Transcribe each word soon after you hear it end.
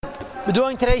We're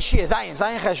doing today's Shia, Zayin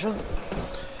Cheshvan.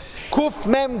 Kuf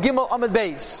Mem Gimel Amud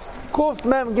Beis. Kuf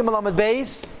Mem Gimel Amud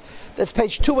Beis. That's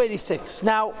page 286.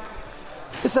 Now,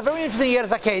 this is a very interesting Yer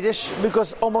Zakedesh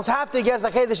because almost half the Yer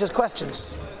Zakedesh is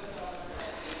questions.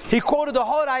 He quoted the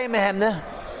whole Raya Mehemne,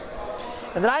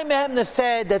 and the Raya Mehemne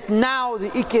said that now the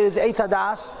Ikir is Eitz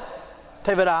Hadas,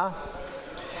 Tevera,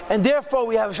 and therefore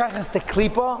we have Shaychas to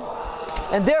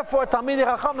Klipa, and therefore Talmidei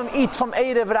Chachamim eat from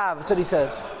Erev Rav. That's what he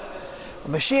says.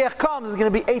 When Mashiach comes, it's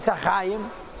going to be Eitz HaChaim,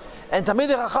 and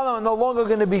Talmidei Chachamim are no longer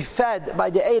going to be fed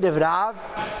by the Erev Rav.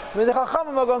 Talmidei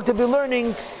Chachamim are going to be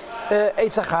learning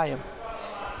Eitz HaChaim.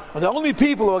 But the only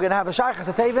people who are going to have a Shaychas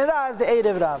to Tevera is the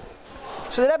Erev Rav.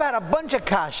 So the Rebbe had a bunch of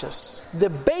kashas. The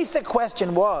basic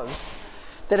question was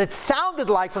that it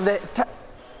sounded like from the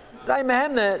Raya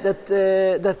Mehemne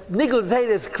that Nigel Teira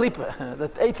is Klipa,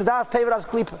 that Eitz Hadas Tevera is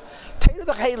Klipa, Teira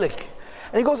the Chelik,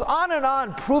 and he goes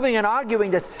on, proving and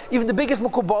arguing that even the biggest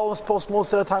Mukubal was supposed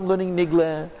most of the time learning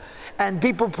Nigle, and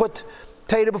people put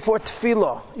Teira before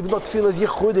Tefillah, even though Tefillah is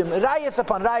Yichudim, Rayas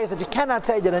upon Rayas that you cannot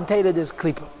say that in Teira is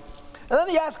Klipa. And then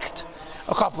he asked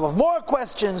a couple of more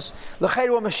questions.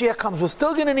 L'chayru when Mashiach comes, we're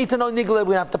still going to need to know Nigla. We're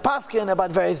going to have to paskin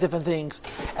about various different things.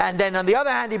 And then on the other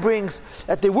hand, he brings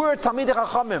that they were Talmidei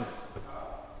Chachamim.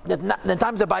 That in the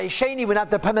times of Bayesheni, we're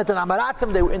not dependent on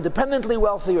Amaratzim. They were independently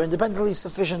wealthy or independently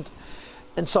sufficient,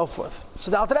 and so forth.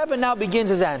 So the Alter Rebbe now begins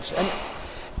his answer. And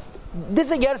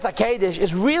this Igeres HaKedesh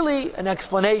is really an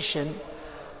explanation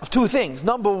of two things.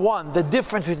 Number one, the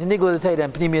difference between Nigla Teira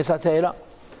and Pnimiyas HaTeira.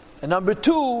 And number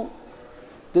two,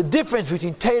 the difference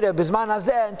between Teira Bizman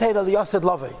Hazeh and Teira Liyasid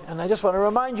Lovei. And I just want to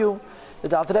remind you that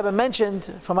the Alter Rebbe mentioned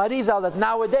from Arizal that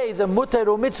nowadays a muter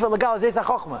or mitzvah legal is Eisa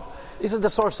Chochma. This is the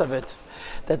source of it.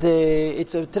 That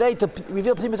it's a today to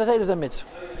reveal Pnimis HaTeira is a mitzvah.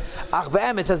 Ach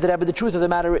be'emet, says the Rebbe, the truth of the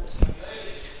matter is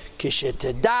Kishet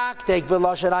take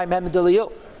b'lashon I mem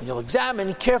deliyil. And you'll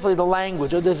examine carefully the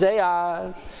language of the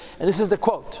Zayar. And this is the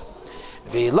quote: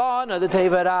 V'ilon of the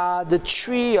Tevera, the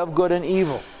tree of good and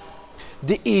evil.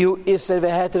 The EU is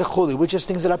which is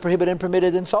things that are prohibited and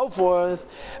permitted and so forth.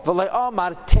 He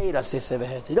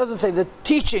doesn't say the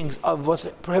teachings of what's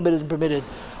prohibited and permitted.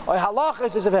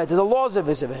 The laws of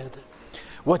Isavhet.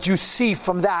 What you see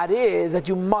from that is that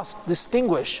you must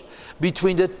distinguish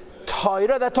between the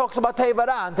Torah that talks about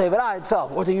Tevara and Tevara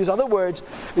itself. Or to use other words,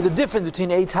 is a difference between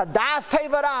Eitz Hadas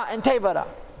Tevara and Tevara.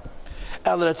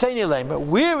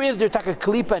 Where is there Taka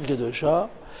Klipa and Kedusha?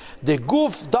 The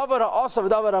guf davara asav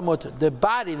davara mutter. The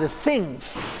body, the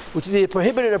things which is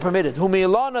prohibited or permitted.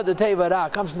 Humilana the tevara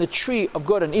comes from the tree of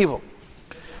good and evil.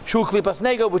 Shu klipas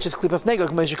nego, which is klipas nego,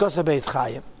 k'meshikosa beitz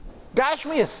chayim.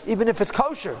 Gashmias, even if it's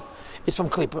kosher, is from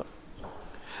klipa.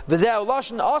 V'zeh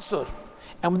lashon asur,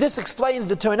 and this explains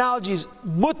the terminologies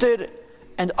mutter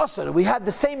and asur. We had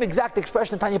the same exact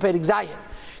expression in Tanya Perek Zayin.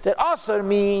 That asur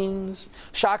means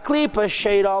shaklipa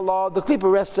shade Allah, the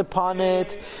klipa rests upon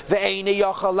it. Ve'eini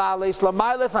yachal la'aleis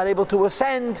lamayla, not able to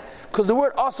ascend, because the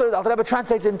word asur, the Alter Rebbe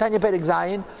translates it in Tanya Perek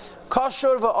Zayin,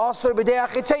 kashur ve'asur b'dei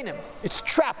achitzenim. It's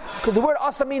trapped, because the word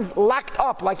asur means locked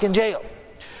up, like in jail.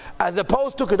 As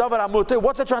opposed to kedavar mutter,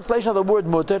 what's the translation of the word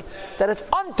mutter? That it's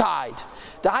untied.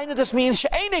 The hainu just means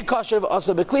she'eini kashur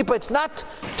ve'asur b'klipa. It's not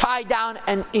tied down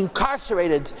and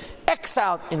incarcerated,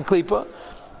 exiled in klipa.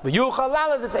 But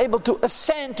Yuchal it's able to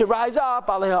ascend, to rise up,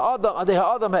 to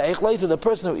the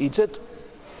person who eats it.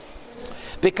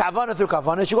 B'kavana through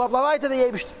kavana, she go up lavai to the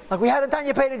Yebishter. Like we had in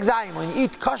Tanya Perek Zayin, when you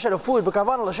eat kosher food,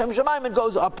 b'kavana l'shem shemayim, it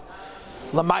goes up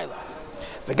l'mayla.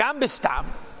 V'gam b'stam,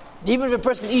 even if a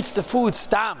person eats the food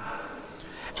stam,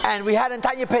 and we had in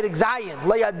Tanya Perek Zayin,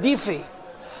 lo yadifi,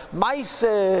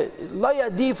 maisa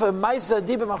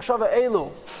diba machshava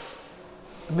elu,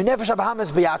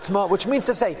 which means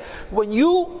to say, when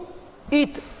you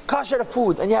eat kosher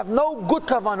food and you have no good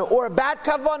kavanah or a bad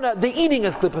kavanah, the eating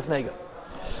is klipas nega.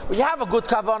 When you have a good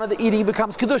kavanah, the eating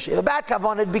becomes kedusha. A bad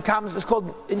kavanah, it becomes, it's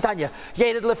called in Tanya,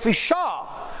 yeded lefisha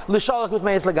l'shalach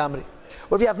mitmeis lagamri.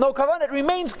 Or if you have no kavanah, it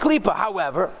remains klipa.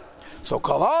 However, so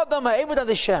kol adam ha'eved ad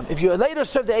Hashem, if you later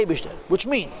serve the Eibishter, which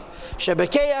means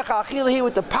shebekeach ha'achilhi,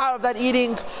 with the power of that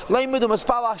eating, leimudu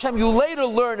maspal Hashem, you later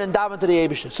learn and daven to the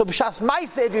Eibishter. So b'shas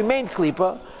ma'aseh it remained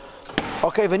klipa.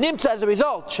 Okay, v'nimtza as a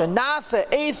result, shenasa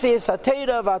eses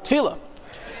ha'teira v'atfila,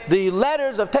 the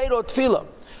letters of teira tefillah,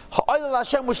 ha'oil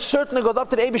Hashem, which certainly goes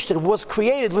up to the Eibishter, was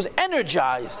created, was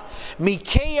energized,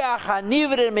 mikeach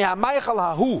ha'nivrer me'hamaychal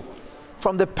ha'hu,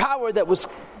 from the power that was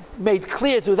made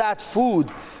clear through that food.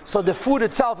 So the food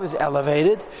itself is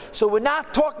elevated. So we're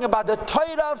not talking about the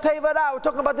Torah of Tevara, we're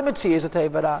talking about the Mitzvahs of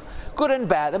Tevara, good and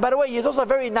bad. And by the way, it's also a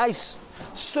very nice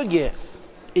sugya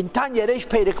in Tanya Reish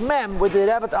Perek Mem, where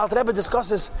the Alter Rebbe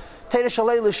discusses Teira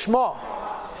Shalei Lishma.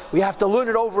 we have to learn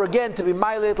it over again to be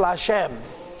Ma'alet LaHashem.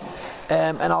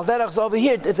 And Al Derech over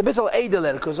here, it's a bit of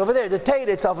Eideler, because over there, the Torah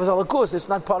itself is Alakus, it's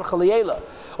not Parach Liyela.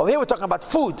 Over here, we're talking about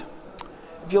food.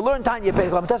 If you learn Tanya Perek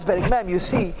Lamtes Perek Mem, you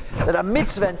see that a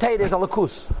mitzvah and Torah is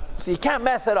Alakus. So you can't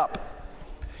mess it up.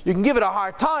 You can give it a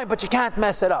hard time, but you can't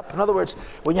mess it up. In other words,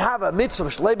 when you have a mitzvah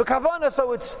shlei b'kavana,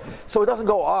 so it doesn't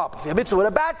go up. If you have a mitzvah with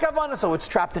a bad kavana, so it's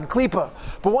trapped in klipa.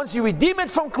 But once you redeem it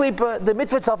from klipa, the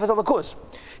mitzvah itself is alakus.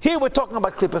 Here we're talking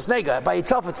about klipas nega. By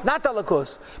itself, it's not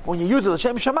alakus. But when you use it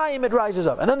l'shem shamayim, it rises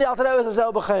up. And then the Alter Rebbe says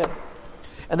zel b'chayim.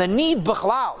 And the need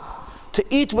b'chlal to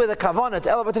eat with a kavana to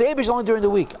elevate to the Eibush only during the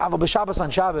week. Aval b'Shabbos on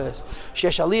Shabbos,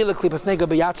 sheyesh aliyah leklipas nega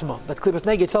b'yatzma. That klipas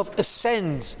nega itself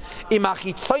ascends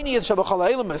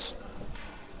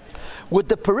with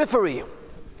the periphery,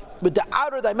 with the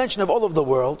outer dimension of all of the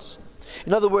worlds.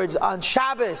 In other words, on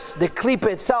Shabbos, the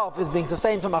klipa itself is being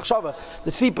sustained from Achshava.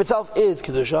 The sleep itself is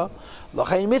Kedusha.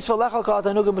 It's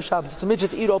a mitzvah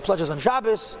to eat all pleasures on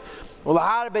Shabbos.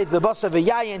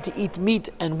 To eat meat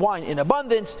and wine in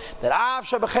abundance. That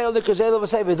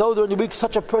though during the week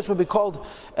such a person would be called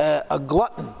a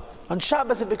glutton, on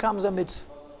Shabbos it becomes a mitzvah.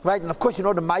 Right? And of course you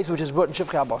know the mice which is brought in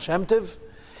Shifchei Baal Shem Tov,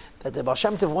 that the Baal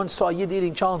Shem Tov once saw a Yid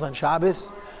eating challah on Shabbos.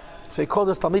 So he called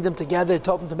his Talmidim together, he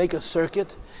told them to make a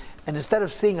circuit, and instead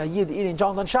of seeing a Yid eating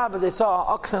challah on Shabbos, they saw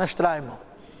an ox and a shtraimo.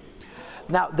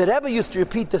 Now the Rebbe used to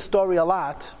repeat this story a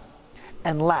lot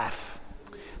and laugh.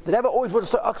 The Rebbe always would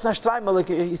say ox and a shtraimo, like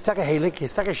he's like a helik,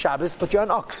 he's like a Shabbos, but you're an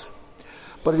ox.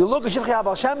 But if you look at Shifchei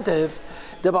Baal Shem Tov,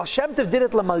 the Baal Shem Tov did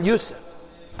it l'malyusa,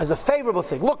 as a favorable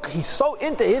thing. Look, he's so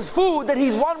into his food that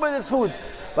he's one with his food.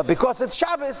 But because it's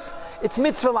Shabbos, it's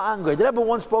mitzvah la'angor. The Rebbe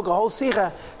once spoke a whole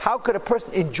sikha, how could a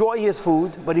person enjoy his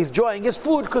food, but he's enjoying his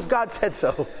food because God said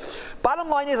so. Bottom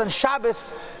line is, on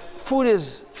Shabbos, food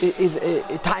is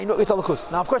tainu, it's alakus.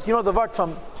 Now, of course, you know the word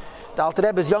from the Alter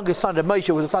Rebbe's youngest son, Reb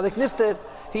Moshe, with the Tzadik Nister.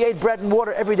 He ate bread and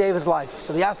water every day of his life.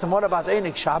 So they asked him, what about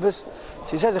Einik Shabbos?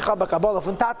 So he says, ich habe Kabbalah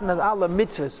von Taten and alle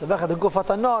mitzvahs. I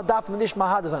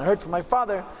heard from my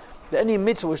father that any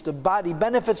mitzvah which the body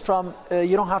benefits from,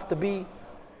 you don't have to be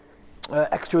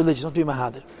extra religious, don't be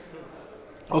mahadir.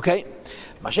 Okay?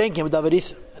 Mashen came with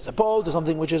Davidis, as opposed to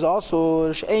something which is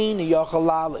also she'ein yachal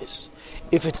lalis.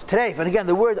 If it's treif, and again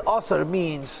the word asar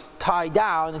means tie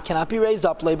down, it cannot be raised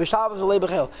up, lei b'Shabbos or lei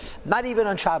b'chel. Not even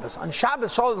on Shabbos. On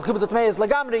Shabbos, shol the klipas atmei is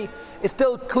lagamri, is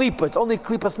still klipa. It's only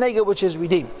klipas nega which is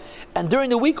redeemed. And during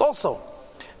the week also.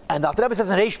 And the Alter Rebbe says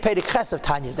in Reish Perek Ches of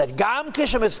Tanya that gam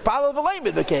kishem is palal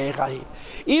v'leimid b'keichahi.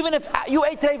 Even if you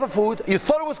ate treifa food, you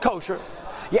thought it was kosher,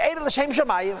 you ate it l'shem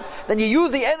shamayim, then you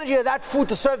use the energy of that food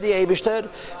to serve the Eibishter,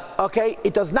 okay,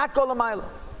 it does not go l'mayla.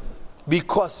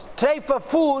 Because treifa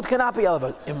food cannot be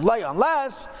elevated.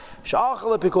 Unless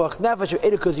she'achal pikuach nefesh, you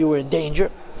ate it because you were in danger.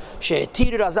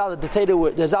 She'etiru razal,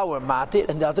 the zal were matir,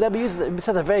 and the Alter Rebbe uses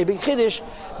a very big chiddush.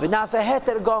 V'nasa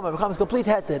heter gomer, becomes complete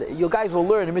heter. You guys will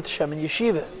learn in Mitzvah and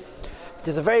Yeshiva. It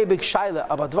is a very big shaila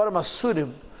about dvarim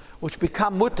asurim, which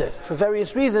become mutter for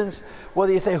various reasons.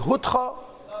 Whether you say hutcha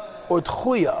or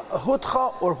tchuya,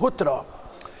 hutcha or hutra.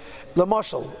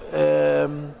 Lamashal.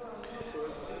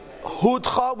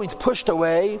 Hutcha means pushed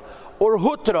away, or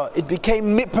hutra, it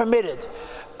became permitted.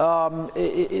 The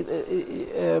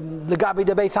Gabi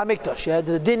de Beis Hamikdash.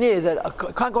 The din is that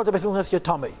you can't go to Beis Hamikdash unless you're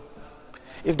tamei.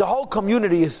 If the whole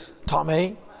community is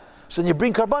tamei, so then you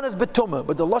bring karbanas betumah.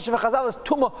 But the lashon v'chazal is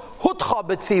tumah hutcha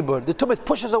betzibur. The tumah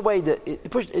pushes away the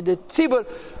tzibur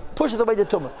pushes away the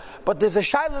tumah. But there's a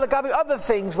shayla Gabi other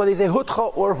things where they say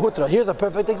hutcha or hutra. Here's a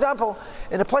perfect example.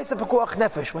 In a place of pekuach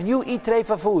nefesh, when you eat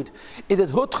treifa food, is it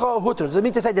hutcha or hutra? Does it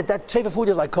mean to say that treifa food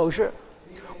is like kosher?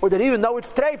 Or that even though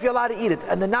it's treif, you're allowed to eat it?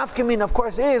 And the nafkamin, of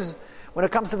course, is when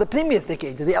it comes to the pnimius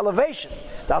decay, to the elevation.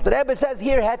 The Alter Rebbe says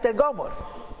here heter gomor,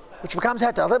 which becomes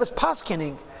heter. Alter Rebbe is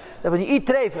paskening that when you eat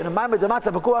treif in a ma'amad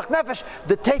d'matzah pekuach nefesh,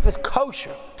 the treif is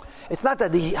kosher. It's not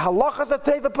that the halachas of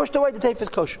treif are pushed away; the treif is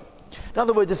kosher. In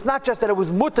other words, it's not just that it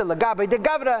was mutter lagabe de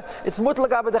gavra; it's mutter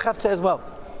lagabe de chavtze as well.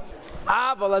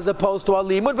 Aval, as opposed to a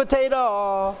limud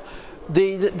potato,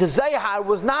 the Zayhar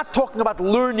was not talking about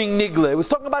learning nigla. It was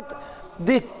talking about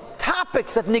the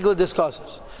topics that nigla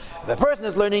discusses. If a person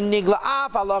is learning nigla,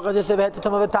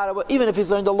 even if he's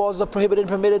learned the laws of prohibited and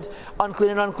permitted,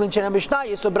 unclean and unclean, and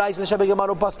mishnayos, so brais and shabbat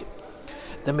gemaru paskim.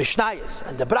 The mishnayos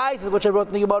and the brais which I wrote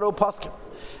in the gemaru paskim.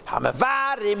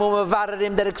 Hamevarim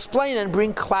umevarim that explain and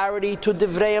bring clarity to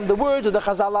divreim, the words of the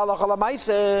Chazal Allah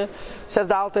Chalamaisa. Says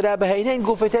the Alter Rebbe, Heinen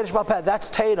gufei teresh b'peh. That's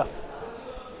Torah.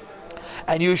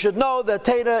 And you should know that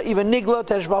Torah, even Nigla,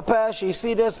 Teresh B'Peh,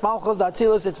 Sheisvides, Malchus,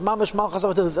 Datzilis, it's Mamash Malchus,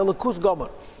 it's Elikus Gomer.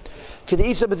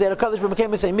 Kedisa B'Zer HaKadosh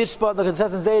became a Mitzvah, like it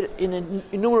says in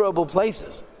innumerable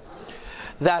places.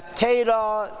 that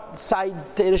Teira,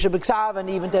 side Teira Shebeksav, and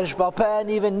even Teira Shebal and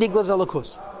even Nigla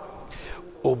Zalakus.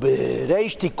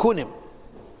 Ubereish Tikunim.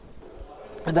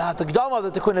 And the Hatagdama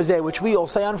of the Tikkun is there, which we all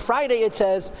say on Friday. It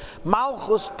says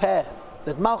Malchus Peh,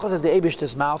 that Malchus is the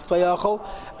Eibishter's mouth,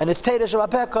 and it's Teira Shebal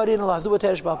Peh, Karin Allah, do a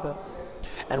Teira Shebal Peh.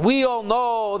 And we all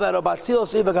know that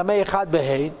Obatzilus Ivagamei Chad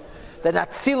Behein, that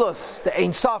Atzilus, the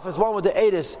Ein Sof, is one with the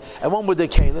Eidus and one with the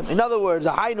Kalim. In other words,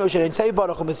 the Hainu Ein Sei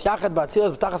Baruch Hu Misyachad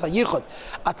B'Atzilus B'Tachas HaYichud.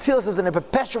 Atzilus is in a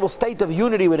perpetual state of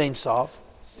unity with Ein Sof.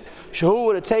 Shehu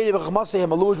with the Tzedi V'Chamasei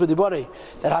Hamaluj B'Dibori,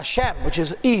 that Hashem, which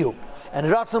is Iyu, and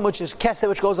Ratzon, which is Keseh,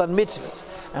 which goes on mitzvahs,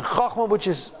 and Chochmah, which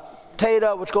is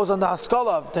Teira, which goes on the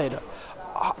Haskalah of Teira,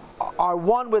 are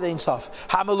one with Ein Sof.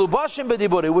 Hamelubashim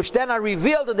b'diburi, which then are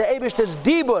revealed in the Eibishter's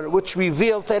Dibur, which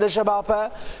reveals Teira Shebal Peh,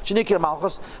 Shenikir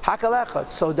Malchus, Hakalechot.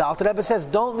 So the Alter Rebbe says,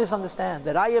 don't misunderstand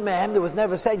that Ayah Mehem, there was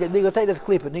never said that Nigla Teira is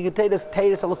Klippa, Nigla Teira is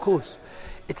Teira Salakus.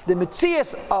 It's the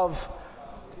Metzias of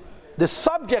the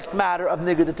subject matter of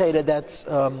Nigla Teira that's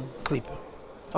Klippa.